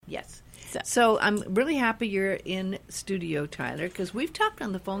So I'm really happy you're in studio, Tyler, because we've talked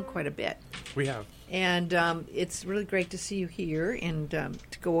on the phone quite a bit. We have. And it's really great to see you here and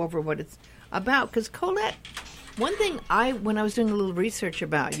to go over what it's about. Because Collette, one thing when I was doing a little research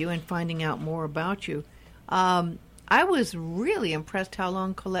about you and finding out more about you, I was really impressed how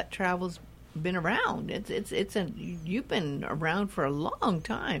long Collette Travel's been around. You've been around for a long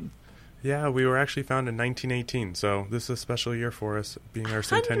time. Yeah, we were actually founded in 1918, so this is a special year for us, being our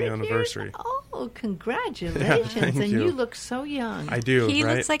centennial anniversary. Oh, congratulations. Yeah, and you look so young. I do, He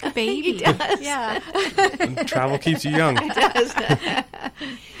right? looks like a baby. He does. Yeah. Travel keeps you young. It does.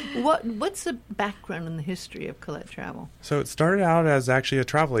 What's the background and the history of Collette Travel? So it started out as actually a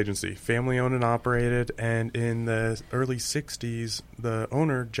travel agency, family-owned and operated, and in the early 60s, the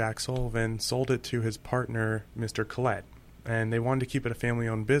owner, Jack Sullivan, sold it to his partner, Mr. Collette. And they wanted to keep it a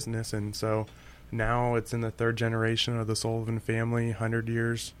family-owned business, and so now it's in the third generation of the Sullivan family, 100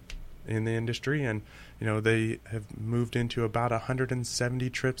 years in the industry, and they have moved into about 170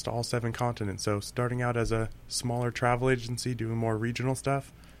 trips to all 7 continents. So starting out as a smaller travel agency, doing more regional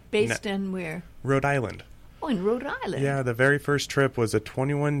stuff. Based in where? Rhode Island. Oh, in Rhode Island. Yeah, the very first trip was a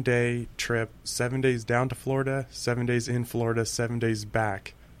 21-day trip, 7 days down to Florida, 7 days in Florida, 7 days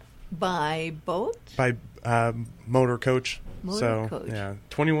back. By boat? By motor coach. Coach. Yeah,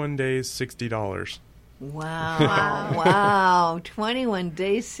 21 days, $60. Wow. Wow. 21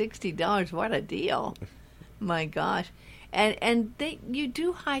 days, $60. What a deal. My gosh. And you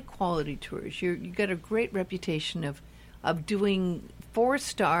do high-quality tours. You got a great reputation of doing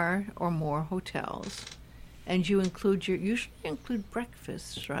 4-star or more hotels. And you usually include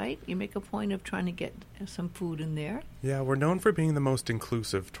breakfasts, right? You make a point of trying to get some food in there. Yeah, we're known for being the most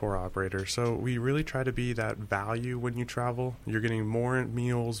inclusive tour operator. So we really try to be that value when you travel. You're getting more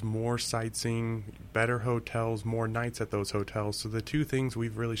meals, more sightseeing, better hotels, more nights at those hotels. So the two things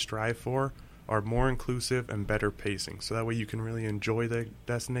we've really strived for are more inclusive and better pacing. So that way you can really enjoy the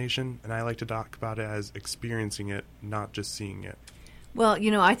destination. And I like to talk about it as experiencing it, not just seeing it. Well,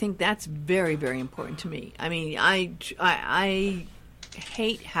 I think that's very, very important to me. I mean, I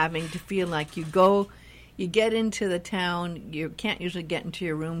hate having to feel like you get into the town, you can't usually get into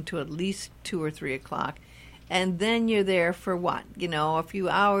your room till at least 2 or 3 o'clock, and then you're there for what? A few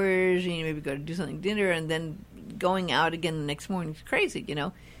hours, you maybe go to do something dinner, and then going out again the next morning is crazy,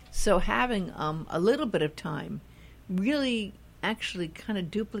 So having a little bit of time really actually kind of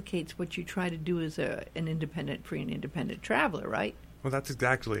duplicates what you try to do as an independent traveler, right? Well, that's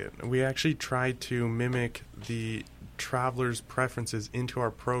exactly it. We actually tried to mimic the travelers' preferences into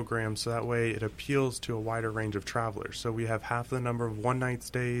our program so that way it appeals to a wider range of travelers. So we have half the number of one-night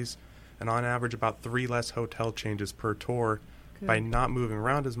stays and on average about 3 less hotel changes per tour. Good. By not moving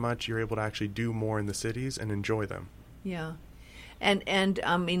around as much, you're able to actually do more in the cities and enjoy them. Yeah. And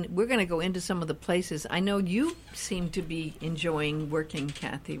I mean, we're going to go into some of the places. I know you seem to be enjoying working,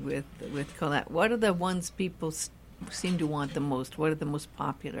 Kathy, with Collette. What are the ones people seem to want the most? What are the most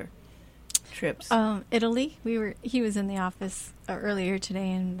popular trips? Italy. He was in the office earlier today,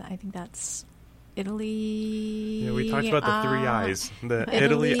 and I think that's Italy. Yeah, we talked about the 3 I's: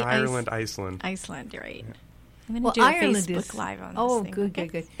 Italy, Ireland, Iceland. Iceland, you're right. Yeah. I'm going to do Ireland a Facebook Live on this thing.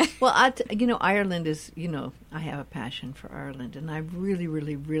 Good. Well, Ireland is, I have a passion for Ireland, and I really,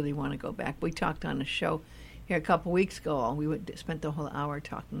 really, really want to go back. We talked on a show here a couple weeks ago. We spent the whole hour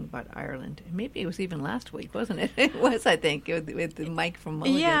talking about Ireland. Maybe it was even last week, wasn't it? It was, I think, with Mike from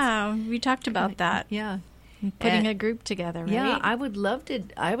Mulligan's. Yeah, we talked about that. Yeah. Putting a group together, right? Yeah, I would love to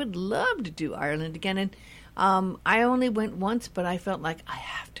do Ireland again. And I only went once, but I felt like I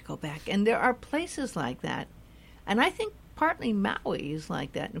have to go back. And there are places like that. And I think partly Maui is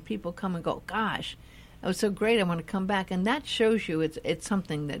like that. And people come and go, gosh, that was so great, I want to come back. And that shows you it's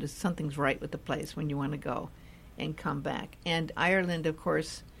something something's right with the place when you want to go and come back. And Ireland, of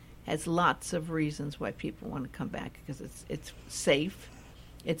course, has lots of reasons why people want to come back, because it's safe,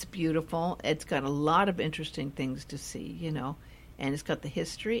 it's beautiful, it's got a lot of interesting things to see, and it's got the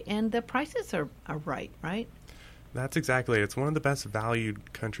history, and the prices are right? That's exactly it. It's one of the best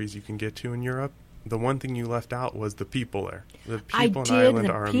valued countries you can get to in Europe. The one thing you left out was the people there. The people in Ireland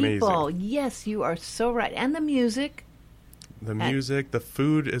are amazing. Yes, you are so right. And the music. The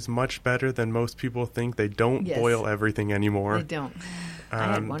food is much better than most people think. They don't boil everything anymore. They don't.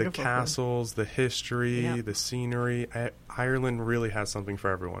 The castles, the history, the scenery. Ireland really has something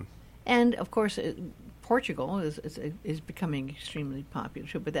for everyone. And, of course, Portugal is becoming extremely popular,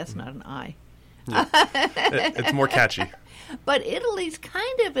 too, but that's not an I. Yeah. It's more catchy. But Italy's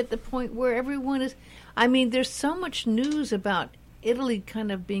kind of at the point where everyone is... I mean, there's so much news about Italy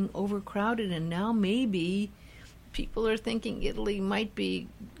kind of being overcrowded, and now maybe people are thinking Italy might be,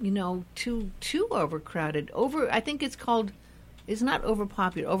 too overcrowded. I think it's called. It's not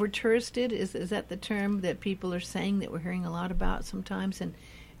overpopulated, over-touristed. Is that the term that people are saying that we're hearing a lot about sometimes? And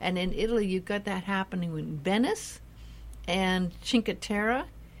in Italy, you've got that happening in Venice and Cinque Terre,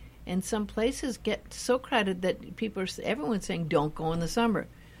 and some places get so crowded that everyone's saying don't go in the summer.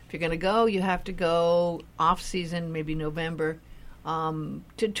 If you're going to go, you have to go off-season, maybe November,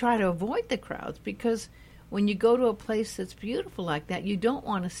 to try to avoid the crowds, because when you go to a place that's beautiful like that, you don't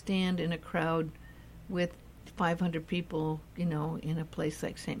want to stand in a crowd with 500 people, in a place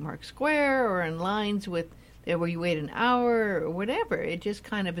like St. Mark's Square, or in lines where you wait an hour or whatever. It just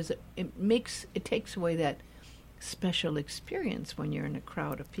kind of it takes away that special experience when you're in a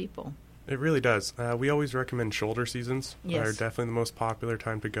crowd of people. It really does. We always recommend shoulder seasons. Yes. Are definitely the most popular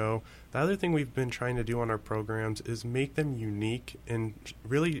time to go. The other thing we've been trying to do on our programs is make them unique and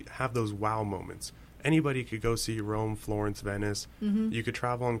really have those wow moments. Anybody could go see Rome, Florence, Venice. Mm-hmm. You could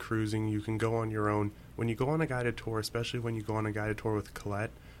travel on cruising. You can go on your own. When you go on a guided tour, especially when you go on a guided tour with Collette,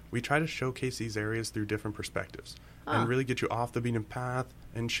 we try to showcase these areas through different perspectives and really get you off the beaten path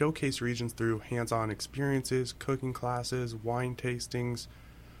and showcase regions through hands-on experiences, cooking classes, wine tastings,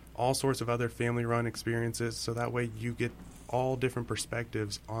 all sorts of other family-run experiences, so that way you get all different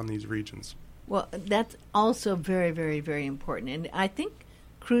perspectives on these regions. Well, that's also very, very, very important. And I think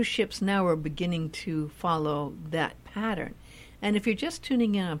cruise ships now are beginning to follow that pattern. And if you're just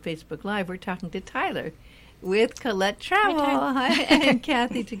tuning in on Facebook Live, we're talking to Tyler with Collette Travel. Hi, and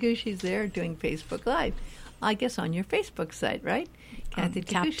Kathy Takushi's there doing Facebook Live. I guess on your Facebook site, right? Kathy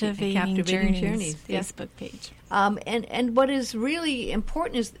Takushi, Captivating Journeys Facebook page. And what is really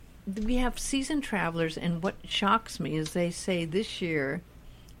important is we have seasoned travelers, and what shocks me is they say this year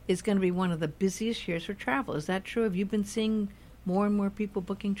is going to be one of the busiest years for travel. Is that true? Have you been seeing more and more people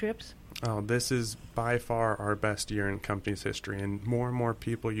booking trips? Oh, this is by far our best year in company's history, and more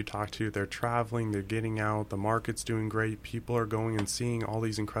people you talk to, they're traveling, they're getting out, the market's doing great, people are going and seeing all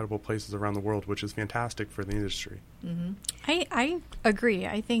these incredible places around the world, which is fantastic for the industry. Mm-hmm. I agree.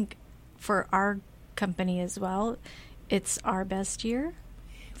 I think for our company as well, it's our best year.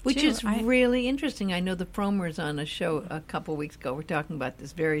 Which is really interesting. I know the Fromers on a show a couple weeks ago were talking about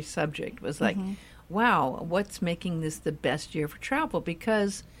this very subject. It was like, wow, what's making this the best year for travel?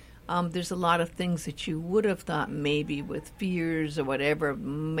 Because there's a lot of things that you would have thought maybe with fears or whatever,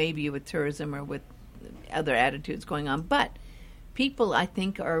 maybe with tourism or with other attitudes going on. But people, I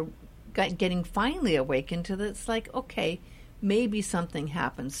think, are getting finally awakened to this. Like, okay, maybe something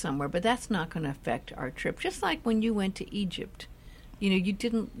happens somewhere, but that's not going to affect our trip. Just like when you went to Egypt.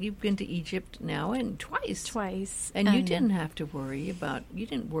 You've been to Egypt now and twice. And you didn't have to worry about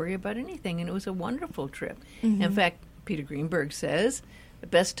anything, and it was a wonderful trip. Mm-hmm. In fact, Peter Greenberg says the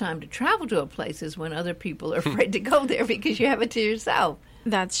best time to travel to a place is when other people are afraid to go there because you have it to yourself.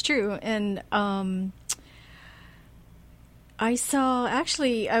 That's true. And I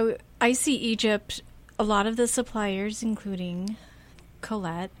see Egypt, a lot of the suppliers, including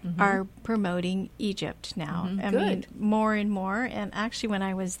Collette, are promoting Egypt now. I mean, more and more. And actually, when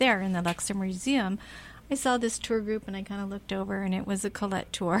I was there in the Luxor Museum, I saw this tour group, and I kind of looked over, and it was a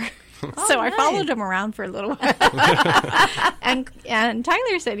Collette tour. So I followed him around for a little while. and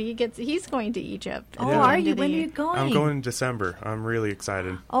Tyler said he's going to Egypt. Oh, are you? When are you going? I'm going in December. I'm really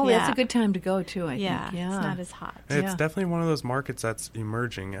excited. Oh, yeah. That's a good time to go, too, I think. Yeah, it's not as hot. It's definitely one of those markets that's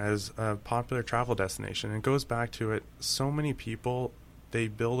emerging as a popular travel destination. It goes back to it. So many people, they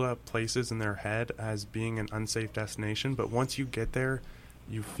build up places in their head as being an unsafe destination, but once you get there,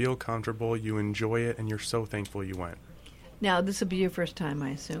 you feel comfortable, you enjoy it, and you're so thankful you went. Now, this will be your first time,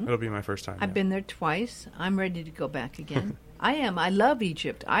 I assume? It'll be my first time. I've been there twice. I'm ready to go back again. I am. I love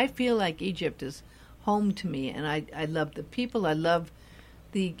Egypt. I feel like Egypt is home to me, and I love the people. I love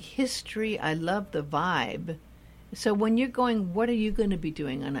the history. I love the vibe. So when you're going, what are you going to be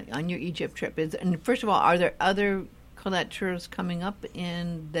doing on your Egypt trip? And first of all, are there other Collette tours coming up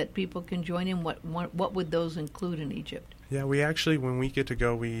that people can join in? What would those include in Egypt? Yeah, we actually, when we get to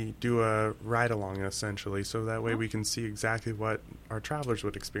go, we do a ride-along, essentially, so that way we can see exactly what our travelers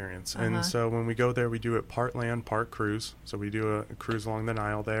would experience. And so when we go there, we do it part land, part cruise. So we do a cruise along the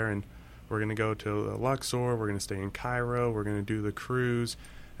Nile there, and we're going to go to Luxor, we're going to stay in Cairo, we're going to do the cruise,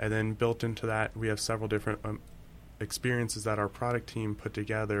 and then built into that, we have several different experiences that our product team put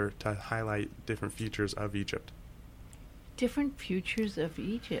together to highlight different features of Egypt. Different features of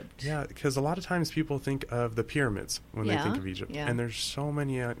Egypt. Yeah, because a lot of times people think of the pyramids when they think of Egypt. And there's so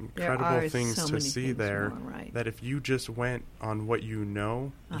many incredible things to see there that if you just went on what you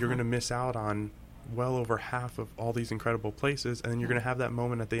know, you're going to miss out on well over half of all these incredible places. And then you're going to have that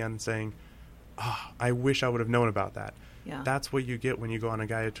moment at the end saying, I wish I would have known about that. Yeah. That's what you get when you go on a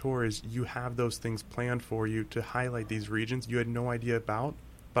guided tour, is you have those things planned for you to highlight these regions you had no idea about,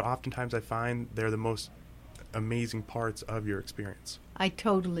 but oftentimes I find they're the most amazing parts of your experience. I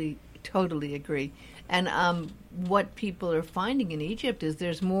totally agree. And what people are finding in Egypt is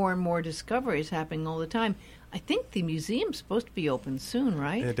there's more and more discoveries happening all the time. I think the museum's supposed to be open soon,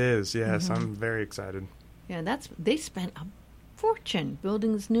 right? It is, yes. I'm very excited. Yeah, they spent a fortune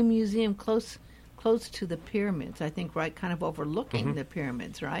building this new museum close to the pyramids. I think, right, kind of overlooking the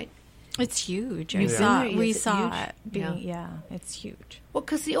pyramids, right? It's huge. We saw it. It's huge. Well,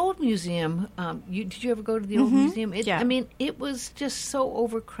 because the old museum, did you ever go to the old museum? I mean, it was just so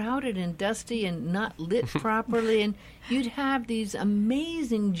overcrowded and dusty and not lit properly, and you'd have these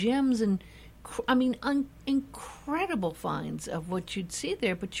amazing gems and, incredible finds of what you'd see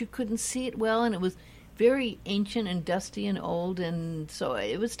there, but you couldn't see it well, and it was very ancient and dusty and old, and so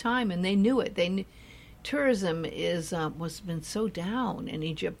it was time, and they knew it. Tourism was been so down in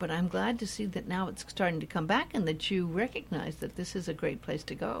Egypt, but I'm glad to see that now it's starting to come back and that you recognize that this is a great place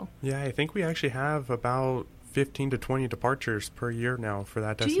to go. Yeah, I think we actually have about 15 to 20 departures per year now for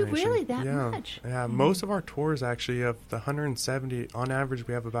that destination. Do you really that much? Yeah, most of our tours actually, of the 170, on average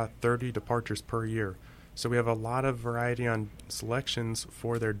we have about 30 departures per year. So we have a lot of variety on selections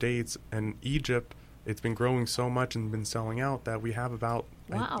for their dates, and Egypt, it's been growing so much and been selling out that we have about,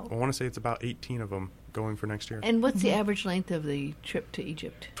 wow. I want to say it's about 18 of them going for next year. And what's the average length of the trip to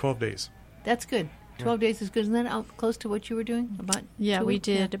Egypt? 12 days. That's good. 12 days is good. Isn't that out close to what you were doing? About we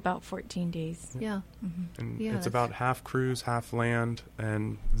did about 14 days. Yeah. And it's about half cruise, half land,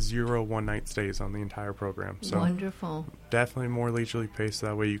 and 0 one-night stays on the entire program. So wonderful. Definitely more leisurely pace.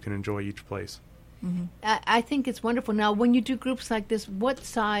 That way you can enjoy each place. I think it's wonderful. Now, when you do groups like this, what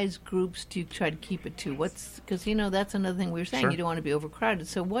size groups do you try to keep it to? Because, that's another thing we were saying. Sure. You don't want to be overcrowded.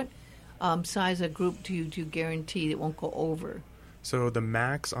 So what size of group do you guarantee that won't go over? So the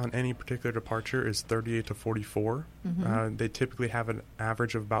max on any particular departure is 38 to 44. They typically have an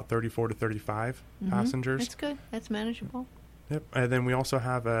average of about 34 to 35 passengers. That's good. That's manageable. Yep. And then we also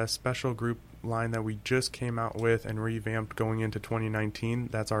have a special group line that we just came out with and revamped going into 2019.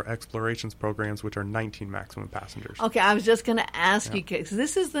 That's our explorations programs, which are 19 maximum passengers. Okay, I was just going to ask you, because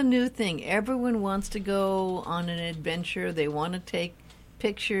this is the new thing. Everyone wants to go on an adventure. They want to take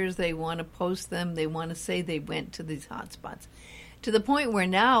pictures. They want to post them. They want to say they went to these hot spots. To the point where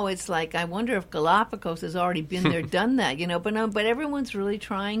now it's like, I wonder if Galapagos has already been there, done that, but everyone's really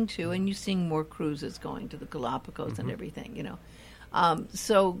trying to, and you're seeing more cruises going to the Galapagos and everything,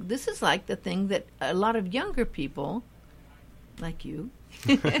 So this is like the thing that a lot of younger people, like you,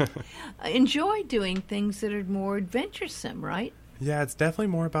 enjoy doing things that are more adventuresome, right? Yeah, it's definitely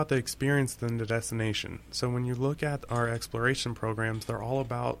more about the experience than the destination. So when you look at our exploration programs, they're all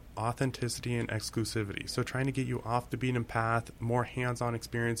about authenticity and exclusivity. So trying to get you off the beaten path, more hands-on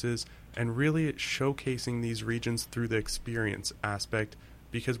experiences, and really showcasing these regions through the experience aspect,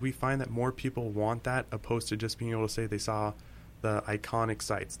 because we find that more people want that opposed to just being able to say they saw the iconic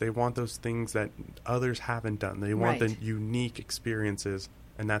sites. They want those things that others haven't done. They want the unique experiences,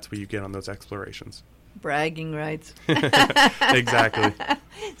 and that's what you get on those explorations. Bragging rights. Exactly.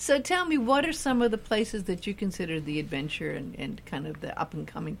 So tell me, what are some of the places that you consider the adventure and kind of the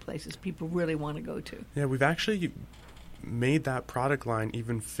up-and-coming places people really want to go to? Yeah, we've actually made that product line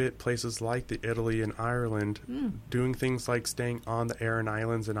even fit places like the Italy and Ireland, doing things like staying on the Aran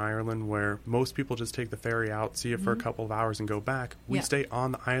Islands in Ireland, where most people just take the ferry out, see it for a couple of hours, and go back. We stay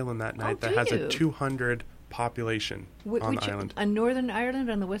on the island that night that has a 200 population on the island. On Northern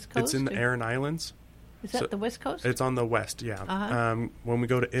Ireland, on the west coast? It's in the Aran Islands. Is that the west coast? It's on the west, yeah. When we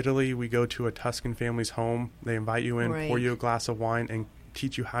go to Italy, we go to a Tuscan family's home. They invite you in, pour you a glass of wine, and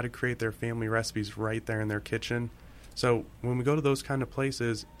teach you how to create their family recipes right there in their kitchen. So when we go to those kind of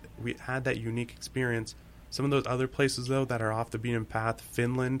places, we had that unique experience. Some of those other places, though, that are off the beaten path,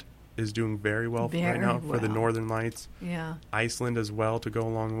 Finland is doing very well right now for the Northern Lights. Yeah. Iceland as well to go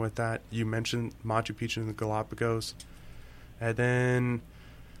along with that. You mentioned Machu Picchu and the Galapagos. And then...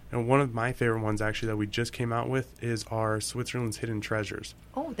 And one of my favorite ones, actually, that we just came out with is our Switzerland's Hidden Treasures.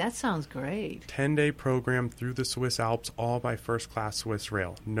 Oh, that sounds great. 10-day program through the Swiss Alps, all by first-class Swiss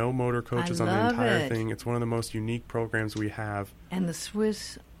Rail. No motor coaches on the entire thing. It's one of the most unique programs we have. And the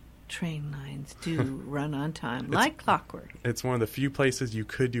Swiss train lines do run on time, like clockwork. It's one of the few places you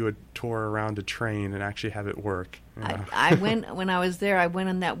could do a tour around a train and actually have it work. I went, when I was there, I went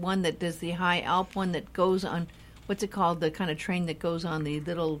on that one that does the high Alp one that goes on... What's it called? The kind of train that goes on the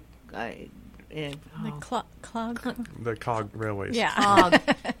little... the clog? The cog railways. Yeah. Clog.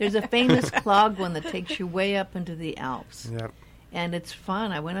 There's a famous clog one that takes you way up into the Alps. Yep. And it's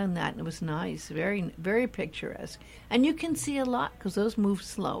fun. I went on that, and it was nice, very, very picturesque. And you can see a lot because those move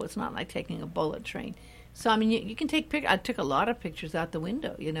slow. It's not like taking a bullet train. So, I mean, you can take pictures. I took a lot of pictures out the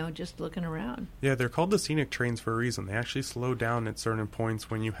window, just looking around. Yeah, they're called the scenic trains for a reason. They actually slow down at certain points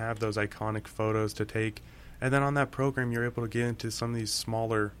when you have those iconic photos to take. And then on that program, you're able to get into some of these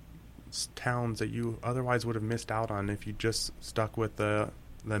smaller towns that you otherwise would have missed out on if you just stuck with the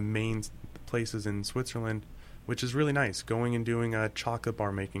main places in Switzerland, which is really nice. Going and doing a chocolate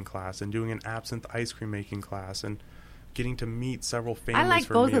bar making class and doing an absinthe ice cream making class and getting to meet several families. I like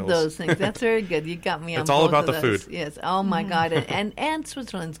for both meals. of those things. That's very good. You got me on It's all both about of the those. food. Yes. Oh my God. And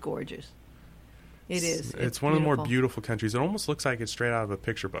Switzerland's gorgeous. It is. It's one of the more beautiful countries. It almost looks like it's straight out of a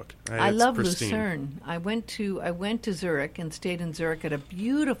picture book. I It's love pristine. Lucerne. I went to Zurich and stayed in Zurich at a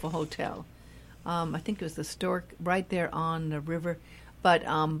beautiful hotel. I think it was the Stork right there on the river. But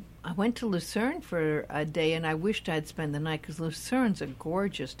I went to Lucerne for a day, and I wished I'd spend the night because Lucerne's a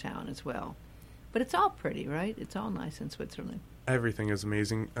gorgeous town as well. But it's all pretty, right? It's all nice in Switzerland. Everything is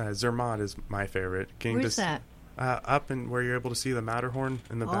amazing. Zermatt is my favorite. Where's that? Up in where you're able to see the Matterhorn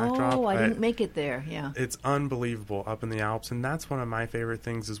in the backdrop. Oh, I didn't make it there, yeah. It's unbelievable up in the Alps, and that's one of my favorite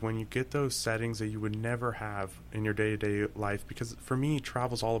things is when you get those settings that you would never have in your day-to-day life, because for me,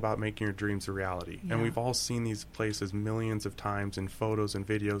 travel's all about making your dreams a reality. Yeah. And we've all seen these places millions of times in photos and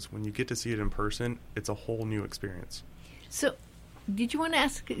videos. When you get to see it in person, it's a whole new experience. So, did you want to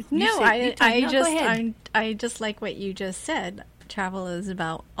ask? I just like what you just said. Travel is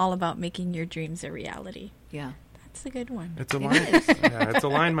all about making your dreams a reality. Yeah. That's a good one. It's a line. It's a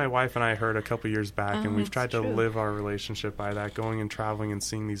line my wife and I heard a couple years back, and we've tried to true. live our relationship by that, going and traveling and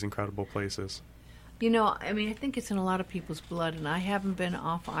seeing these incredible places. I think it's in a lot of people's blood, and I haven't been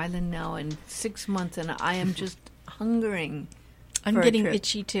off island now in 6 months, and I am just hungering. I'm for getting a trip.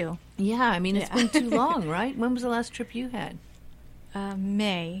 itchy too. Yeah, it's been too long, right? When was the last trip you had?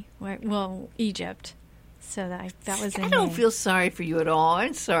 May. Egypt. So that was in I don't May. feel sorry for you at all.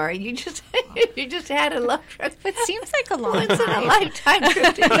 I'm sorry. You just had a love trip. It seems like a long Once in a lifetime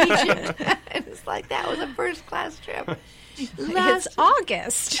trip to Egypt. It's like that was a first class trip. It's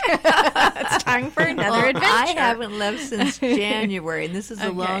August. It's time for another adventure. I haven't left since January, and this is the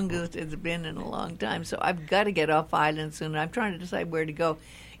Okay. longest it's been in a long time. So I've got to get off island soon. I'm trying to decide where to go.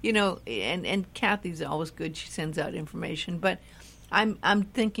 And Kathy's always good. She sends out information, but I'm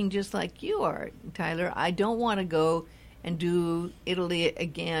thinking just like you are, Tyler. I don't want to go and do Italy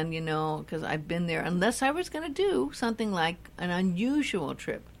again, because I've been there. Unless I was going to do something like an unusual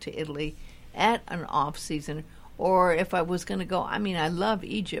trip to Italy at an off season, or if I was going to go. I love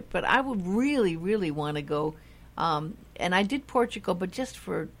Egypt, but I would really, really want to go. And I did Portugal, but just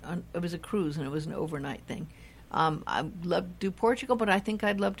it was a cruise and it was an overnight thing. I'd love to do Portugal, but I think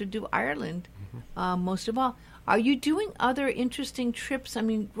I'd love to do Ireland most of all. Are you doing other interesting trips?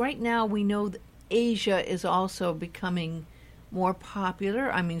 Right now we know that Asia is also becoming more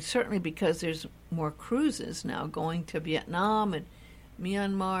popular. Certainly because there's more cruises now going to Vietnam and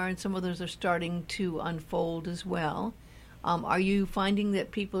Myanmar, and some of those are starting to unfold as well. Are you finding that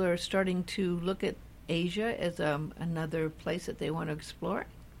people are starting to look at Asia as another place that they want to explore?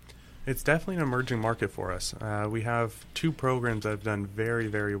 It's definitely an emerging market for us. We have 2 programs that have done very,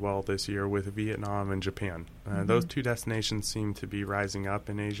 very well this year with Vietnam and Japan. Those 2 destinations seem to be rising up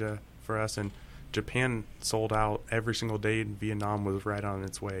in Asia for us, and Japan sold out every single day, and Vietnam was right on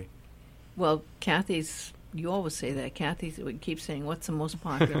its way. Well, you always say that. Kathy would keep saying, what's the most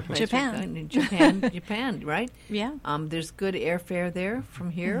popular place? Japan. Japan, right? Yeah. There's good airfare there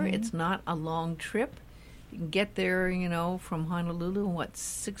from here. Mm-hmm. It's not a long trip. You can get there, from Honolulu in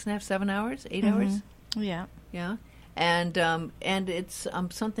 6.5, 7 hours, 8 hours? Yeah. Yeah. And it's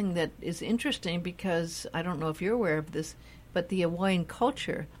something that is interesting because I don't know if you're aware of this, but the Hawaiian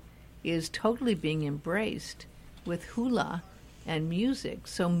culture is totally being embraced with hula and music.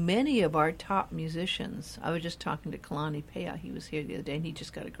 So many of our top musicians, I was just talking to Kalani Pea, he was here the other day, and he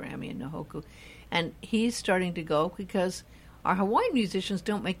just got a Grammy in Nahoku, and he's starting to go because our Hawaiian musicians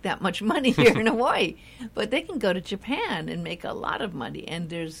don't make that much money here in Hawaii, but they can go to Japan and make a lot of money. And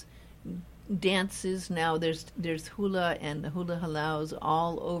there's dances now, there's hula and the hula halaus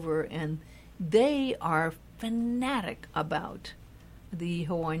all over, and they are fanatic about the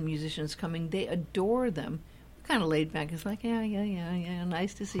Hawaiian musicians coming. They adore them. Kind of laid back. It's like, yeah,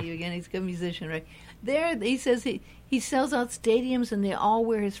 nice to see you again. He's a good musician, right? There, he says he sells out stadiums, and they all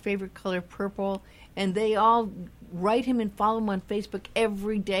wear his favorite color, purple, and they all write him and follow him on Facebook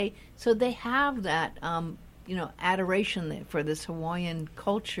every day. So they have that, adoration there for this Hawaiian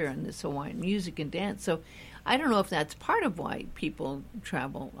culture and this Hawaiian music and dance. So I don't know if that's part of why people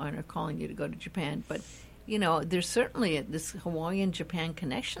travel and are calling you to go to Japan, but there's certainly this Hawaiian-Japan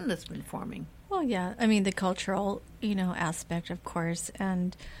connection that's been forming. Well, yeah. I mean, the cultural, aspect, of course,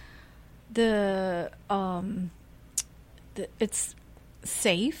 and the it's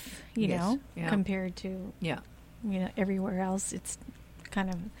safe, compared to everywhere else. It's kind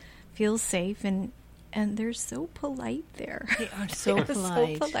of feels safe, and they're so polite there. They are so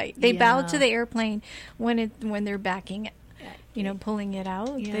polite. So polite. They bow to the airplane when they're backing, pulling it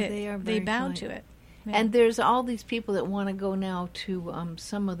out. Yeah, they bow polite. to it. Yeah. And there's all these people that want to go now to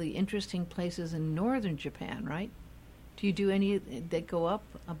some of the interesting places in northern Japan, right? Do you do any that go up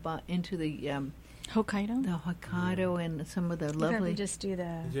into the Hokkaido? The Hokkaido and some of the lovely... just do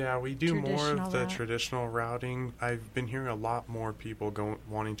the Yeah, we do more of the route. traditional routing. I've been hearing a lot more people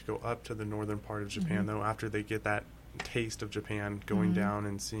wanting to go up to the northern part of Japan, though, after they get that taste of Japan, going down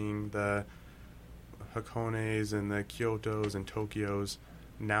and seeing the Hakones and the Kyotos and Tokyos.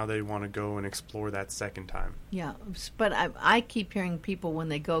 Now they want to go and explore that second time. Yeah, but I keep hearing people when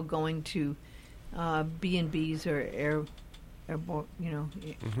they going to B&Bs or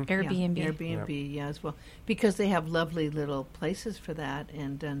Airbnb, as well, because they have lovely little places for that,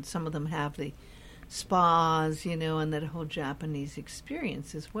 and some of them have the spas, and that whole Japanese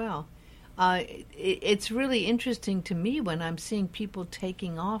experience as well. It's really interesting to me when I'm seeing people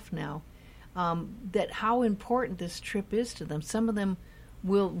taking off now, that how important this trip is to them. Some of them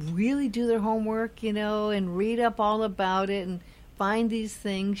will really do their homework, and read up all about it and find these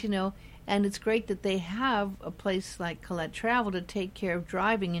things, and it's great that they have a place like Collette Travel to take care of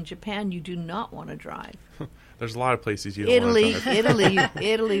driving. In Japan, you do not want to drive. There's a lot of places you don't want to drive.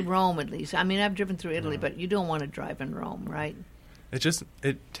 Italy, Rome, at least. I mean, I've driven through Italy, but you don't want to drive in Rome, right?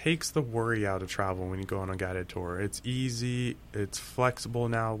 It takes the worry out of travel when you go on a guided tour. It's easy, it's flexible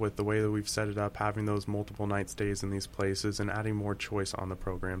now with the way that we've set it up, having those multiple night stays in these places and adding more choice on the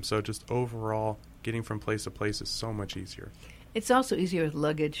program. So just overall, getting from place to place is so much easier. It's also easier with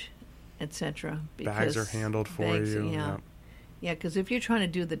luggage, etc. Bags are handled for you. Yeah, because if you're trying to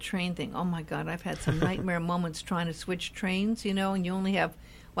do the train thing, oh my God, I've had some nightmare moments trying to switch trains, and you only have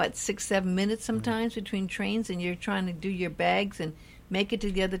 6-7 minutes sometimes between trains, and you're trying to do your bags and make it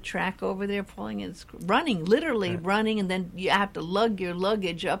to the other track over there, pulling it, literally running, and then you have to lug your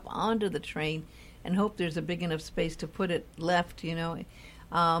luggage up onto the train and hope there's a big enough space to put it left,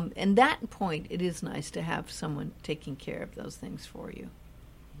 And that point, it is nice to have someone taking care of those things for you.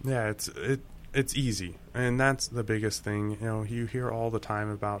 Yeah, it's easy, and that's the biggest thing. You hear all the time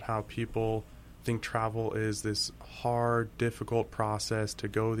about how people think travel is this hard, difficult process to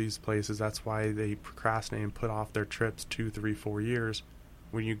go these places. That's why they procrastinate and put off their trips 2, 3, 4 years.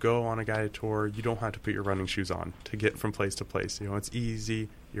 When you go on a guided tour, you don't have to put your running shoes on to get from place to place. It's easy.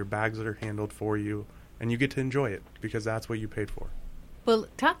 Your bags are handled for you, and you get to enjoy it because that's what you paid for. Well,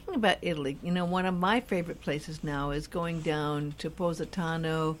 talking about Italy, one of my favorite places now is going down to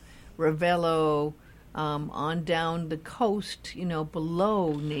Positano, Ravello, on down the coast,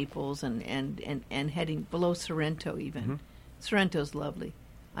 below Naples and heading below Sorrento even. Mm-hmm. Sorrento's lovely.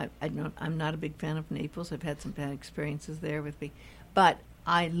 I'm not a big fan of Naples. I've had some bad experiences there with me. But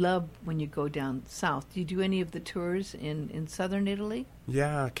I love when you go down south. Do you do any of the tours in southern Italy?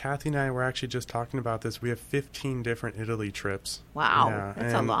 Yeah, Kathy and I were actually just talking about this. We have 15 different Italy trips. Wow,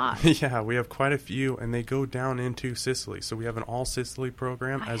 that's a lot. Yeah, we have quite a few, and they go down into Sicily. So we have an all-Sicily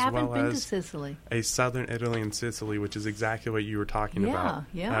program as well as to Sicily. A southern Italy and Sicily, which is exactly what you were talking about.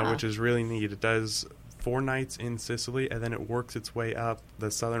 Yeah. Which is really neat. It does 4 nights in Sicily, and then it works its way up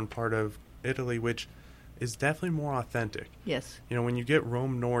the southern part of Italy, which is definitely more authentic. Yes. When you get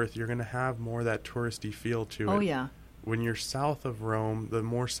Rome north, you're going to have more of that touristy feel to it. Oh, yeah. When you're south of Rome, the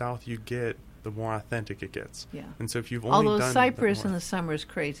more south you get, the more authentic it gets. Yeah. And so if you've only Although done Cyprus in the summer is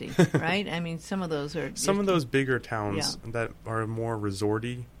crazy, right? I mean, some of those are... Some of those bigger towns that are more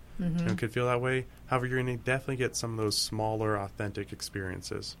resorty could feel that way. However, you're going to definitely get some of those smaller, authentic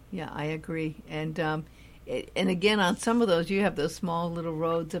experiences. Yeah, I agree. And again, on some of those, you have those small little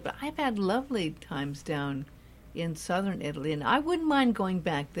roads. But I've had lovely times down in southern Italy, and I wouldn't mind going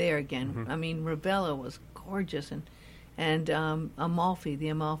back there again. Mm-hmm. I mean, Ravello was gorgeous, and Amalfi, the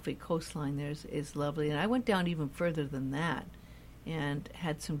Amalfi coastline there is lovely. And I went down even further than that and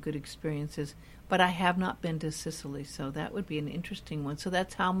had some good experiences. But I have not been to Sicily, so that would be an interesting one. So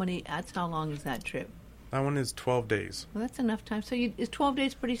that's how long is that trip? That one is 12 days. Well, that's enough time. So is 12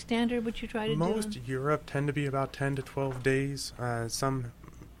 days pretty standard, what you try to do? Most Europe tend to be about 10 to 12 days. Some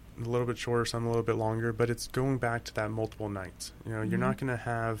a little bit shorter, some a little bit longer, but it's going back to that multiple nights. You're not going to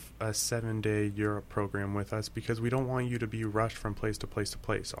have a 7-day Europe program with us because we don't want you to be rushed from place to place to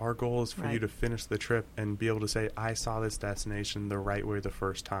place. Our goal is for you to finish the trip and be able to say, I saw this destination the right way the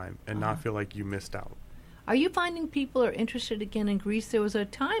first time and not feel like you missed out. Are you finding people are interested again in Greece? There was a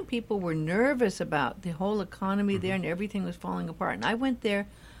time people were nervous about the whole economy there and everything was falling apart. And I went there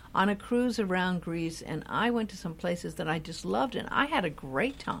on a cruise around Greece, and I went to some places that I just loved, and I had a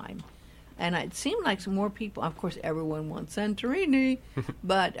great time. And it seemed like some more people, of course, everyone wants Santorini,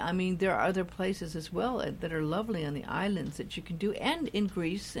 but, I mean, there are other places as well that are lovely on the islands that you can do, and in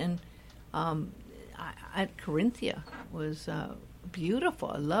Greece, and at Corinthia was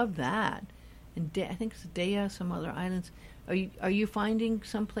beautiful. I love that. And I think it's Dea, some other islands. Are you finding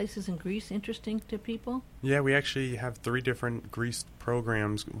some places in Greece interesting to people? Yeah, we actually have 3 different Greece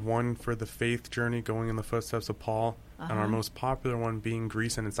programs. One for the faith journey, going in the footsteps of Paul, and our most popular one being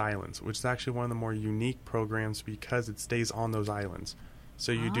Greece and its islands, which is actually one of the more unique programs because it stays on those islands.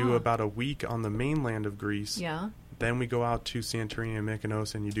 So you do about a week on the mainland of Greece. Yeah. Then we go out to Santorini and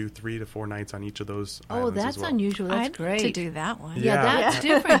Mykonos, and you do 3 to 4 nights on each of those islands. Oh, that's as well. unusual. That's I'd great. to do that one. Yeah, that's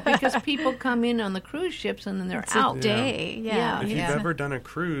different because people come in on the cruise ships and then they're It's out. a day. Yeah. If you've ever done a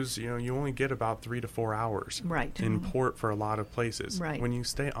cruise, you only get about 3 to 4 hours in port for a lot of places. Right. When you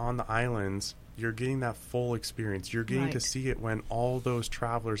stay on the islands, you're getting that full experience. You're getting to see it when all those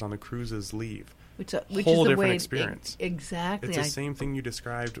travelers on the cruises leave. Which whole is the different way experience. Exactly. It's the same thing you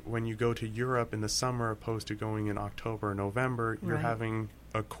described when you go to Europe in the summer opposed to going in October or November. You're having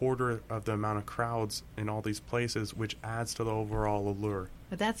a quarter of the amount of crowds in all these places, which adds to the overall allure.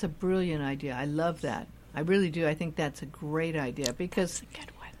 But that's a brilliant idea. I love that. I really do. I think that's a great idea because... It's a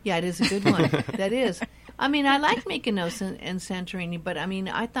good one. Yeah, it is a good one. That is. I mean, I like Mykonos and Santorini, but I mean,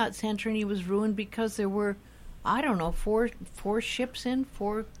 I thought Santorini was ruined because there were... I don't know, four ships in,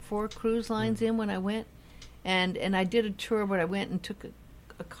 four cruise lines in when I went, and I did a tour where I went and took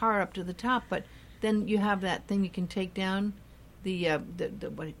a car up to the top. But then you have that thing you can take down, the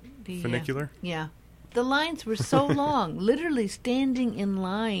funicular. Yeah, the lines were so long, literally standing in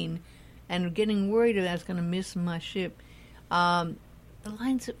line, and getting worried that I was going to miss my ship. The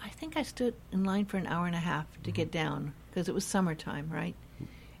lines. I think I stood in line for an hour and a half to get down because it was summertime, right?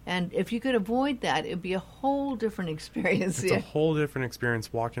 And if you could avoid that, it would be a whole different experience. It's a whole different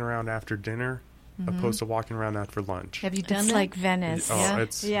experience walking around after dinner opposed to walking around after lunch. Have you done It's that? like Venice. Oh,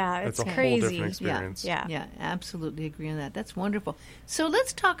 it's a crazy. whole different experience. Yeah, absolutely agree on that. That's wonderful. So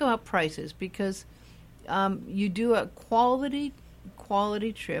let's talk about prices because you do a quality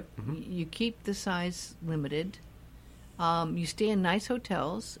trip. You keep the size limited. You stay in nice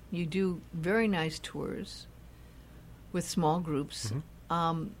hotels. You do very nice tours with small groups.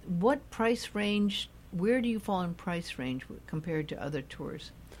 What price range, where do you fall in price range compared to other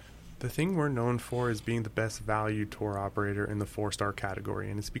tours? The thing we're known for is being the best value tour operator in the 4-star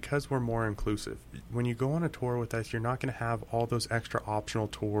category, and it's because we're more inclusive. When you go on a tour with us, you're not going to have all those extra optional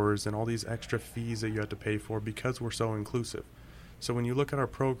tours and all these extra fees that you have to pay for because we're so inclusive. So when you look at our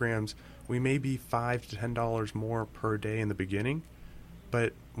programs, we may be $5 to $10 more per day in the beginning,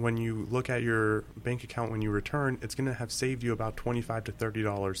 but when you look at your bank account when you return, it's going to have saved you about $25 to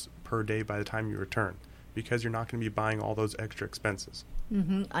 $30 per day by the time you return because you're not going to be buying all those extra expenses.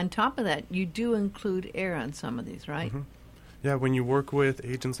 On top of that, you do include air on some of these, right? Yeah, when you work with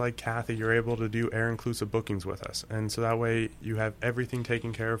agents like Kathy, you're able to do air-inclusive bookings with us. And so that way you have everything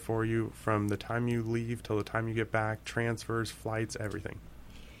taken care of for you from the time you leave till the time you get back, transfers, flights, everything.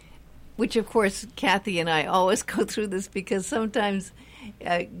 Which, of course, Kathy and I always go through this because sometimes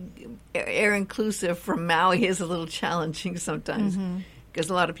air-inclusive from Maui is a little challenging sometimes because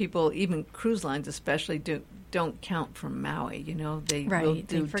a lot of people, even cruise lines especially, don't count from Maui. They will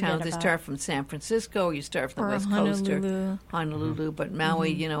do towns. They start from San Francisco, or you start from the West Coast or Honolulu, but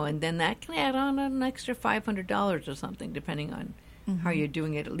Maui, and then that can add on an extra $500 or something, depending on how you're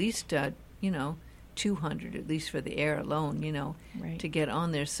doing it. At least, $200 at least for the air alone, to get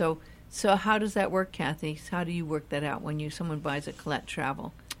on there. So how does that work, Kathy? How do you work that out when someone buys a Collette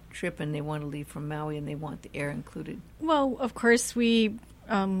travel trip and they want to leave from Maui and they want the air included? Well, of course, we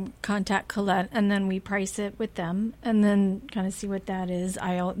contact Collette and then we price it with them and then kind of see what that is.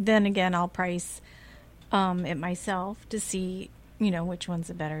 I'll price it myself to see, which one's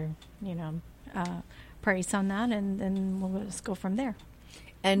a better, price on that, and then we'll just go from there.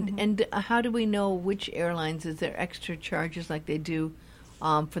 And how do we know which airlines? Is there extra charges like they do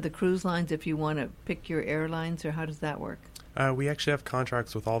for the cruise lines if you want to pick your airlines, or how does that work? We actually have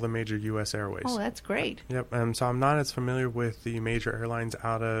contracts with all the major U.S. airways. Oh, that's great. Yep. So I'm not as familiar with the major airlines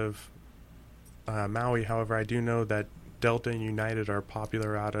out of Maui. However, I do know that Delta and United are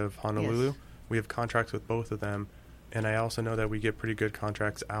popular out of Honolulu. Yes. We have contracts with both of them. And I also know that we get pretty good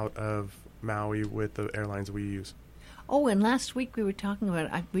contracts out of Maui with the airlines we use. Oh, and last week we were talking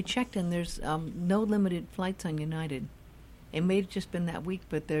about we checked, and there's no limited flights on United. It may have just been that week,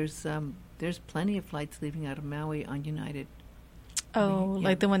 but there's there's plenty of flights leaving out of Maui on United. Oh,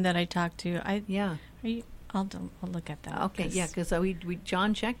 like the one that I talked to. Yeah. I'll look at that. Okay, yeah, because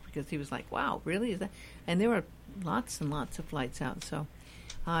John checked because he was like, "Wow, really? Is that?" And there were lots and lots of flights out. So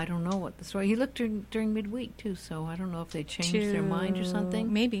I don't know what the story. He looked during midweek too, so I don't know if they changed their mind or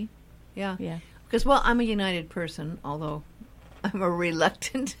something. Maybe. Yeah. Yeah. Because I'm a United person, although I'm a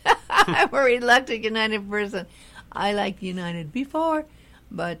reluctant United person. I liked United before,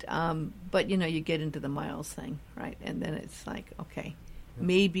 but you get into the miles thing, right? And then it's like, okay,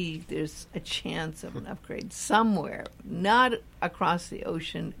 maybe there's a chance of an upgrade somewhere, not across the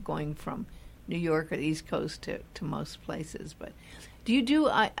ocean going from New York or the East Coast to most places. But do you do,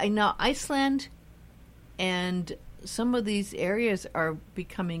 I know Iceland and some of these areas are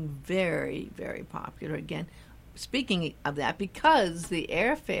becoming very, very popular again. Speaking of that, because the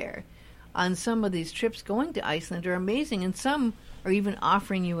airfare on some of these trips going to Iceland are amazing, and some are even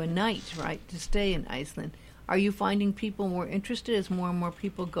offering you a night, right, to stay in Iceland. Are you finding people more interested as more and more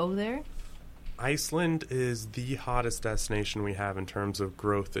people go there? Iceland is the hottest destination we have in terms of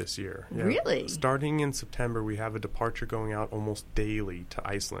growth this year. Yeah. Really? Starting in September, we have a departure going out almost daily to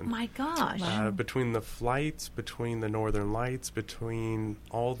Iceland. My gosh. Between the flights, between the Northern Lights, between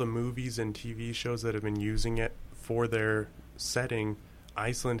all the movies and TV shows that have been using it for their setting,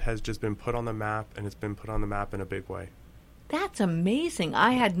 Iceland has just been put on the map, and it's been put on the map in a big way. That's amazing.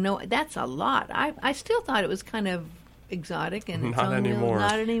 That's a lot. I still thought it was kind of exotic and not anymore.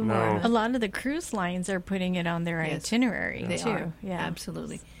 Not anymore. No. A lot of the cruise lines are putting it on their itinerary they too. Are. Yeah,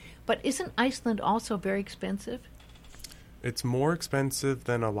 absolutely. But isn't Iceland also very expensive? It's more expensive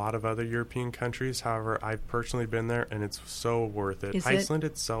than a lot of other European countries. However, I've personally been there, and it's so worth it. Iceland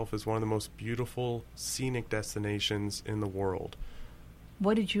itself is one of the most beautiful scenic destinations in the world.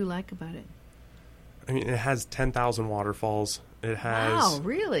 What did you like about it? I mean, it has 10,000 waterfalls. It has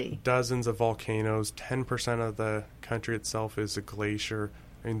really? dozens of volcanoes. 10% of the country itself is a glacier.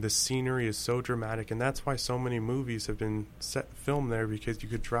 I mean, the scenery is so dramatic, and that's why so many movies have been filmed there, because you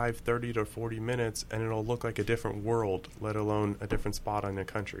could drive 30 to 40 minutes, and it'll look like a different world, let alone a different spot in the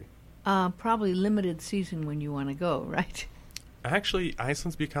country. Probably limited season when you want to go, right? Actually,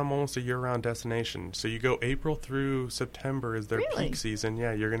 Iceland's become almost a year-round destination. So you go April through September is their peak season.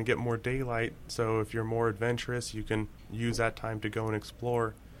 Yeah, you're going to get more daylight. So if you're more adventurous, you can use that time to go and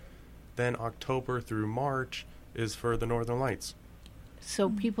explore. Then October through March is for the Northern Lights. So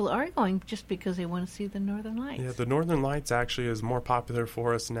people are going just because they want to see the Northern Lights. Yeah, the Northern Lights actually is more popular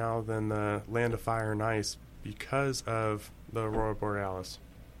for us now than the Land of Fire and Ice because of the Aurora Borealis.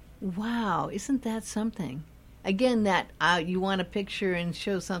 Wow, isn't that something? Again, that you want to picture and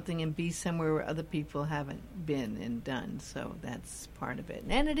show something and be somewhere where other people haven't been and done. So that's part of it.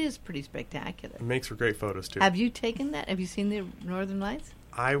 And it is pretty spectacular. It makes for great photos, too. Have you taken that? Have you seen the Northern Lights?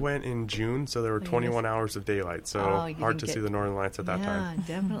 I went in June, so there were 21 hours of daylight. So hard to see the Northern Lights at that time.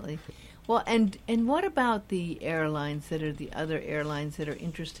 Yeah, definitely. Well, and what about the airlines that are the other airlines that are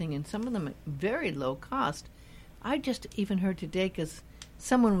interesting, and some of them at very low cost? I just even heard today, because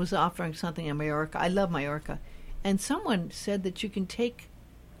someone was offering something in Mallorca. I love Mallorca. And someone said that you can take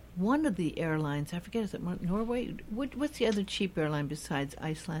one of the airlines. I forget, is it Norway? What's the other cheap airline besides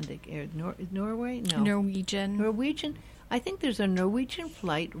Icelandic Air? Norway? No. Norwegian? I think there's a Norwegian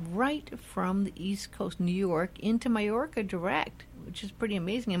flight right from the East Coast, New York, into Mallorca direct, which is pretty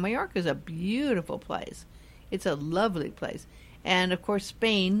amazing. And Mallorca is a beautiful place. It's a lovely place. And, of course,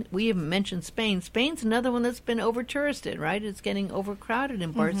 Spain. We haven't mentioned Spain. Spain's another one that's been over-touristed, right? It's getting overcrowded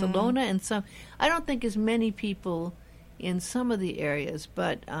in Barcelona. And some. I don't think as many people in some of the areas,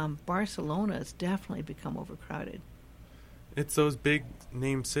 but Barcelona has definitely become overcrowded. It's those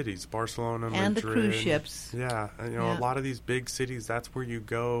big-name cities, Barcelona, Madrid. And the cruise ships. Yeah. A lot of these big cities, that's where you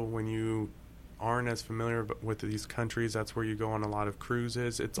go when you aren't as familiar with these countries. That's where you go on a lot of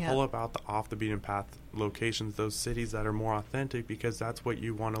cruises. It's all about the off-the-beaten-path locations, those cities that are more authentic, because that's what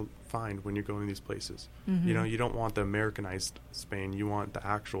you want to find when you're going to these places. Mm-hmm. You don't want the Americanized Spain. You want the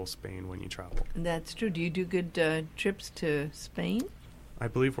actual Spain when you travel. That's true. Do you do good trips to Spain? I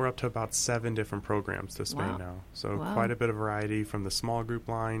believe we're up to about 7 different programs to Spain now. So quite a bit of variety, from the small group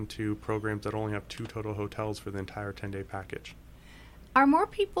line to programs that only have 2 total hotels for the entire 10-day package. Are more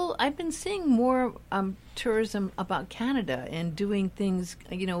people, I've been seeing more tourism about Canada and doing things,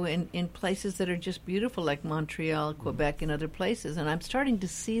 in places that are just beautiful, like Montreal, Quebec, and other places. And I'm starting to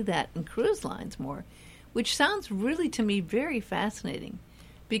see that in cruise lines more, which sounds really, to me, very fascinating.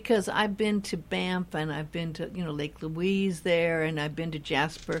 Because I've been to Banff, and I've been to, Lake Louise there, and I've been to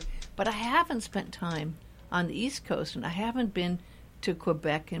Jasper. But I haven't spent time on the East Coast, and I haven't been to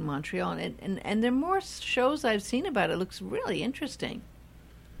Quebec and Montreal, and there are more shows I've seen about it. It looks really interesting.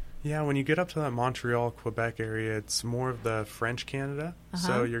 Yeah, when you get up to that Montreal, Quebec area, it's more of the French Canada.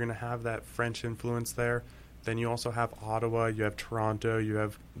 So you're going to have that French influence there. Then you also have Ottawa, you have Toronto, you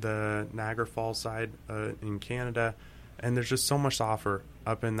have the Niagara Falls side in Canada. And there's just so much to offer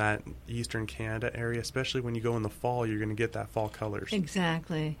up in that Eastern Canada area, especially when you go in the fall, you're going to get that fall colors.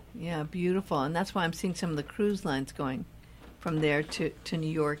 Exactly. Yeah, beautiful. And that's why I'm seeing some of the cruise lines going from there to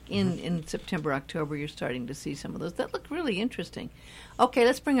New York in September, October. You're starting to see some of those. That look really interesting. Okay,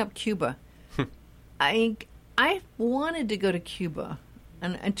 let's bring up Cuba. I wanted to go to Cuba,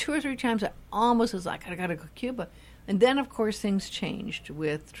 and 2 or 3 times I almost was like, I got to go to Cuba. And then, of course, things changed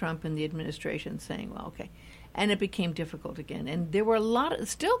with Trump and the administration saying, well, okay. And it became difficult again. And there were a lot of,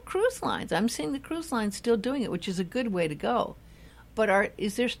 still cruise lines. I'm seeing the cruise lines still doing it, which is a good way to go. But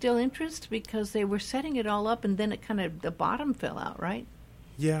is there still interest? Because they were setting it all up and then it kind of, the bottom fell out, right?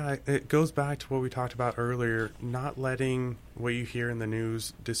 Yeah, it goes back to what we talked about earlier, not letting what you hear in the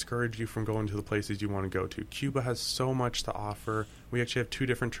news discourage you from going to the places you want to go to. Cuba has so much to offer. We actually have 2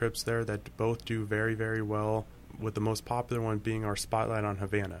 different trips there that both do very, very well, with the most popular one being our spotlight on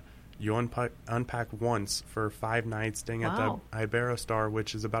Havana. You unpack once for 5 nights, staying at the Iberostar,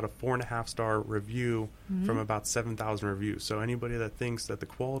 which is about a 4.5-star review from about 7,000 reviews. So anybody that thinks that the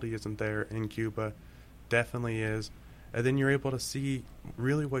quality isn't there in Cuba definitely is. And then you're able to see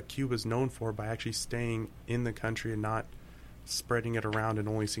really what Cuba is known for by actually staying in the country and not spreading it around and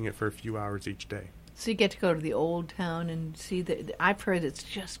only seeing it for a few hours each day. So you get to go to the old town and see I've heard it's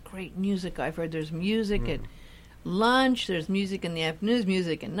just great music. I've heard there's music at lunch, there's music in the afternoon, there's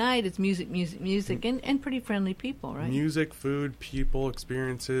music at night, it's music, and pretty friendly people, right? Music, food, people,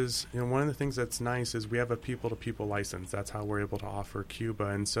 experiences. You know, one of the things that's nice is we have a people-to-people license. That's how we're able to offer Cuba.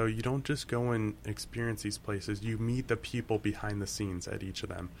 And so you don't just go and experience these places. You meet the people behind the scenes at each of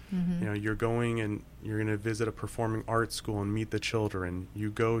them. You know, you're going and you're going to visit a performing arts school and meet the children. You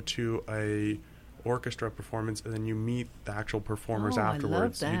go to a orchestra performance and then you meet the actual performers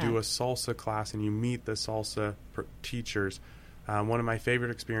afterwards. I love that. You do a salsa class and you meet the salsa teachers. One of my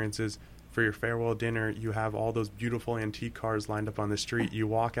favorite experiences, for your farewell dinner, you have all those beautiful antique cars lined up on the street. You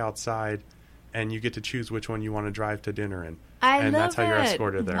walk outside and you get to choose which one you want to drive to dinner in. And that's how you're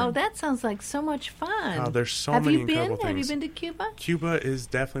escorted there. Oh, that sounds like so much fun. There's so many incredible things. Have you been to Cuba? Cuba is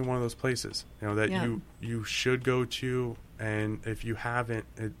definitely one of those places, you know, that you should go to. And if you haven't,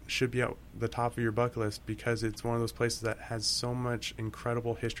 it should be at the top of your bucket list because it's one of those places that has so much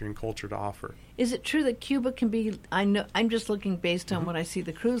incredible history and culture to offer. Is it true that Cuba can be, I know, I'm just looking based on what I see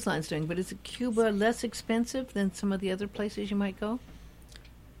the cruise lines doing, but is Cuba less expensive than some of the other places you might go?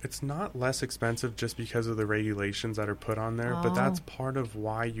 It's not less expensive just because of the regulations that are put on there, but that's part of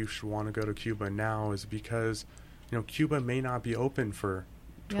why you should want to go to Cuba now is because, you know, Cuba may not be open for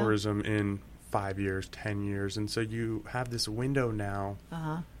tourism in 5 years, 10 years. And so you have this window now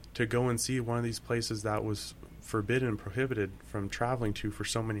to go and see one of these places that was forbidden and prohibited from traveling to for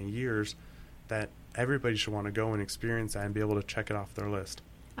so many years that everybody should want to go and experience that and be able to check it off their list.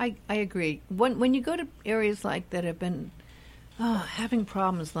 I agree. When you go to areas like that have been having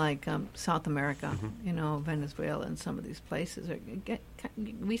problems like South America, you know, Venezuela and some of these places,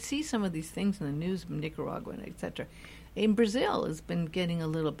 we see some of these things in the news, Nicaragua, etc. In Brazil has been getting a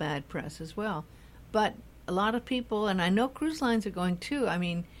little bad press as well. But a lot of people, and I know cruise lines are going too, I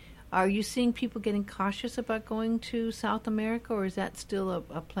mean, are you seeing people getting cautious about going to South America, or is that still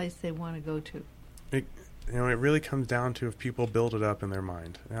a place they want to go to? It really comes down to if people build it up in their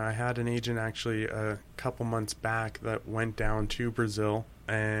mind. I had an agent actually a couple months back that went down to Brazil,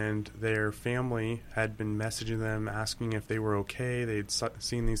 and their family had been messaging them asking if they were okay. They'd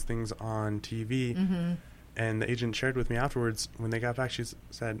seen these things on TV. And the agent shared with me afterwards, when they got back, she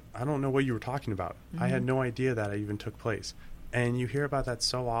said, I don't know what you were talking about. I had no idea that even took place. And you hear about that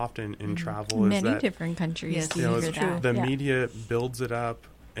so often in travel. Many different countries. Yes, you hear that. The media builds it up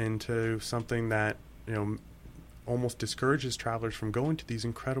into something that, you know, almost discourages travelers from going to these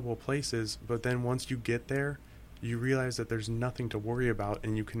incredible places. But then once you get there, you realize that there's nothing to worry about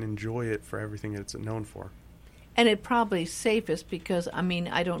and you can enjoy it for everything it's known for. And it probably safest because, I mean,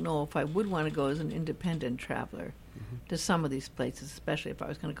 I don't know if I would want to go as an independent traveler to some of these places, especially if I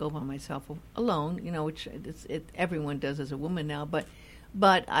was going to go by myself alone, you know, which everyone does as a woman now.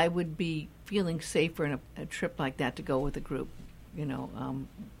 But I would be feeling safer in a trip like that to go with a group, you know,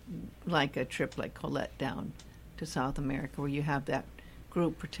 like a trip like Collette down to South America where you have that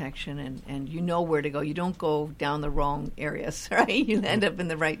group protection and you know where to go. You don't go down the wrong areas, right? You end up in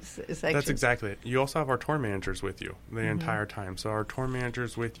the right section. That's exactly it. You also have our tour managers with you the entire time. So our tour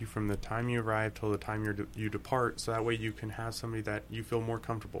managers with you from the time you arrive till the time you depart, so that way you can have somebody that you feel more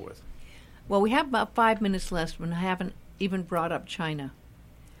comfortable with. Well, we have about 5 minutes left when I haven't even brought up China.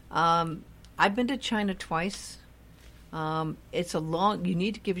 I've been to China twice. It's you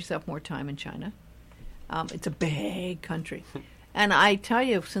need to give yourself more time in China. It's a big country. And I tell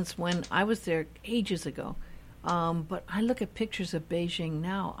you, since when I was there ages ago, but I look at pictures of Beijing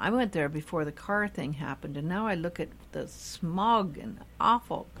now. I went there before the car thing happened, and now I look at the smog and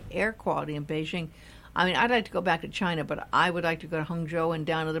awful air quality in Beijing. I mean, I'd like to go back to China, but I would like to go to Hangzhou and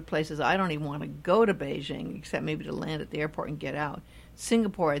down other places. I don't even want to go to Beijing, except maybe to land at the airport and get out.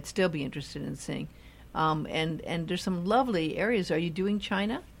 Singapore, I'd still be interested in seeing. And there's some lovely areas. Are you doing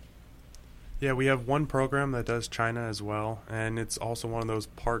China? Yeah, we have one program that does China as well, and it's also one of those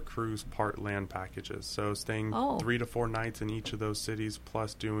part cruise, part land packages. So staying 3 to 4 nights in each of those cities,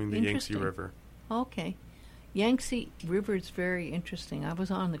 plus doing the Yangtze River. Okay. Yangtze River is very interesting. I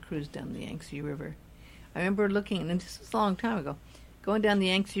was on the cruise down the Yangtze River. I remember looking, and this was a long time ago, going down the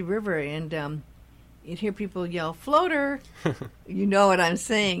Yangtze River, and you'd hear people yell, "Floater!" You know what I'm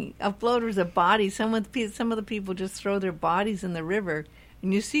saying. A floater is a body. Some of the people just throw their bodies in the river,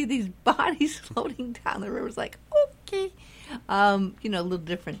 and you see these bodies floating down the river. It's like, okay. A little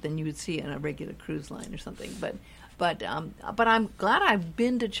different than you would see on a regular cruise line or something. But I'm glad I've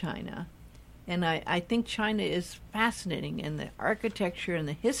been to China. And I think China is fascinating in the architecture and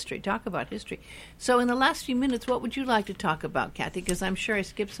the history. Talk about history. So in the last few minutes, what would you like to talk about, Kathy? Because I'm sure I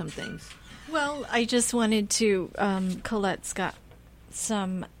skipped some things. Well, I just wanted to, Colette's got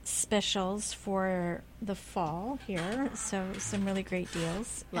some specials for the fall here. So some really great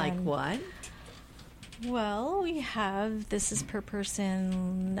deals. Like what? Well, we have, this is per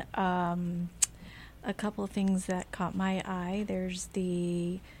person, a couple of things that caught my eye. There's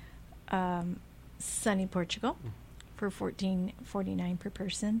the Sunny Portugal for $14.49 per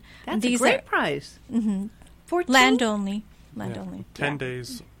person. That's a great price. Mm-hmm. Land only. Land Yeah. only. 10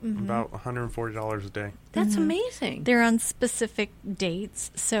 days, about $140 a day. That's amazing. They're on specific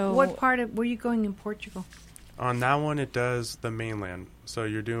dates. So what part were you going in Portugal? On that one, it does the mainland. So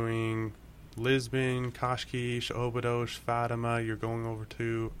you're doing Lisbon, Cascais, Óbidos, Fatima. You're going over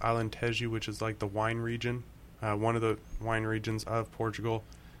to Alentejo, which is like the wine region, one of the wine regions of Portugal.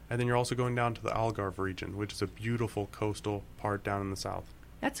 And then you're also going down to the Algarve region, which is a beautiful coastal part down in the south.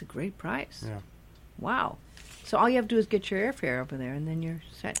 That's a great price. Yeah. Wow. So all you have to do is get your airfare over there, and then you're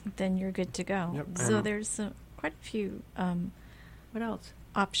set. Then you're good to go. Yep. So there's quite a few what else?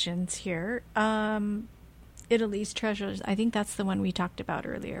 Options here. Italy's Treasures. I think that's the one we talked about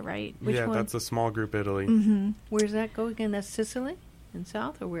earlier, right? Which one? That's a small group Italy. Mm-hmm. Where's that go again? That's Sicily? In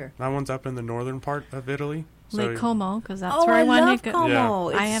south or where? That one's up in the northern part of Italy. Lake Como, because that's where I want to go. Como.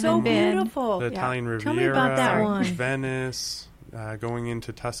 Yeah. It's I haven't so been. Beautiful. The Italian Riviera. Tell me about that one. Venice, going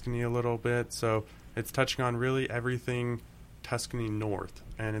into Tuscany a little bit. So it's touching on really everything Tuscany north.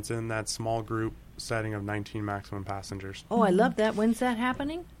 And it's in that small group setting of 19 maximum passengers. Oh, I love that. When's that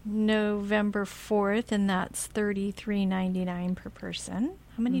happening? November 4th, and that's $33.99 per person.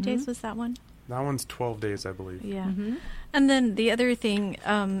 How many days was that one? That one's 12 days, I believe. Yeah. And then the other thing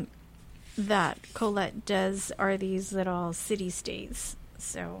that Colette does are these little city stays.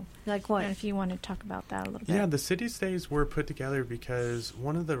 So, like what? If you want to talk about that a little bit. Yeah, the city stays were put together because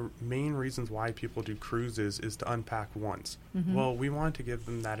one of the main reasons why people do cruises is to unpack once. Well, we want to give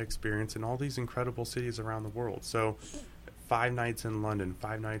them that experience in all these incredible cities around the world. So 5 nights in London,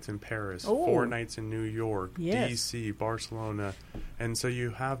 5 nights in Paris, 4 nights in New York, DC, Barcelona. And so you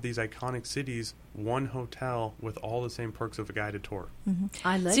have these iconic cities, one hotel with all the same perks of a guided tour.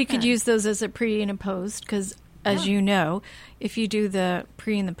 I like so you could use those as a pre and a post because, as you know, if you do the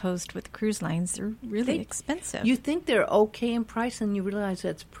pre and the post with cruise lines, they're really expensive. You think they're okay in price, and you realize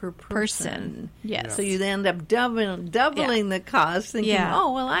that's per person. Yes. So you end up doubling the cost, thinking,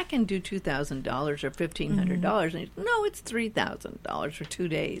 oh, well, I can do $2,000 or $1,500. And no, it's $3,000 for 2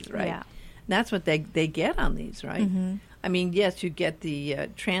 days, right? Yeah. That's what they get on these, right? I mean, yes, you get the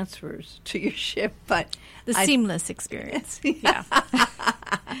transfers to your ship, but the seamless experience.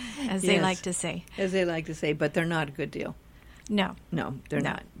 As they like to say. As they like to say, but they're not a good deal. No, they're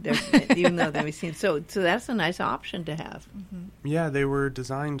not. They're, even though they've seen. So that's a nice option to have. Yeah, they were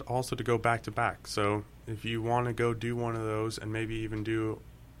designed also to go back to back. So if you want to go do one of those and maybe even do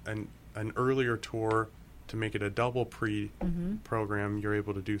an earlier tour to make it a double program, you're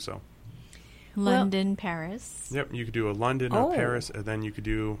able to do so. London, Paris. Yep, you could do a London or Paris, and then you could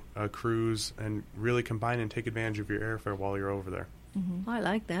do a cruise and really combine and take advantage of your airfare while you're over there. I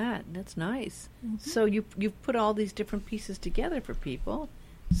like that. That's nice. So you've put all these different pieces together for people.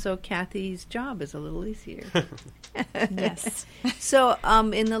 So Kathy's job is a little easier. Yes. So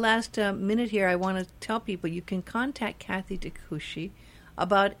in the last minute here, I want to tell people you can contact Kathy Takushi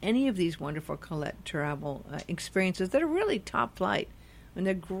about any of these wonderful Colette travel experiences that are really top flight. and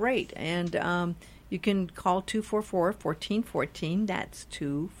they're great. And you can call 244-1414. That's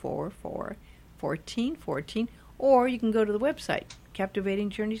 244-1414. Or you can go to the website,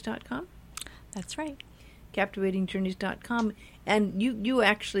 captivatingjourneys.com. That's right. captivatingjourneys.com. And you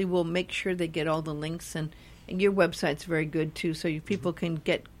actually will make sure they get all the links, and your website's very good too, so people can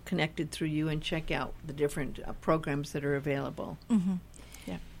get connected through you and check out the different programs that are available. Mm-hmm.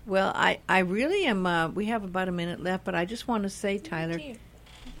 Yeah. Well, I really am. We have about a minute left, but I just want to say, Tyler. You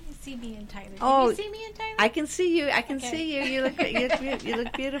see me and Tyler. Oh, Can you see me and Tyler? I can see you. I can see you. You look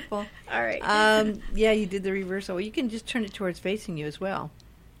beautiful. All right. Yeah, you did the reversal. You can just turn it towards facing you as well.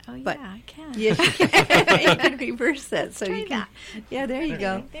 Oh, yeah, but, I can. Yes, you can. You can reverse that. So Try you can. that. Yeah, there you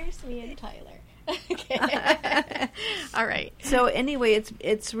go. There's me and Tyler. Okay. All right. So anyway,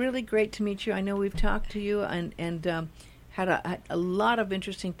 it's really great to meet you. I know we've talked to you and had a lot of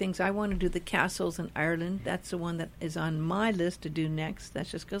interesting things. I want to do the castles in Ireland. That's the one that is on my list to do next. That's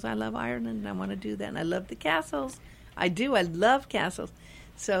just because I love Ireland and I want to do that. And I love the castles. I do. I love castles.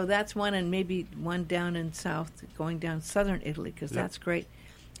 So that's one, and maybe one down in going down southern Italy, because that's great.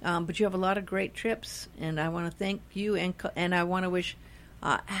 But you have a lot of great trips, and I want to thank you, and I want to wish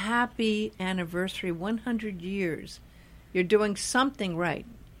happy anniversary, 100 years. You're doing something right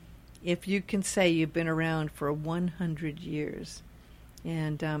if you can say you've been around for 100 years.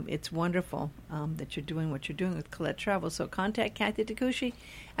 And it's wonderful that you're doing what you're doing with Collette Travel. So contact Kathy Takushi.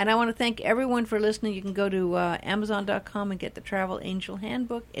 And I want to thank everyone for listening. You can go to Amazon.com and get the Travel Angel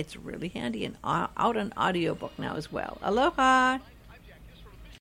Handbook. It's really handy, and out on audiobook now as well. Aloha!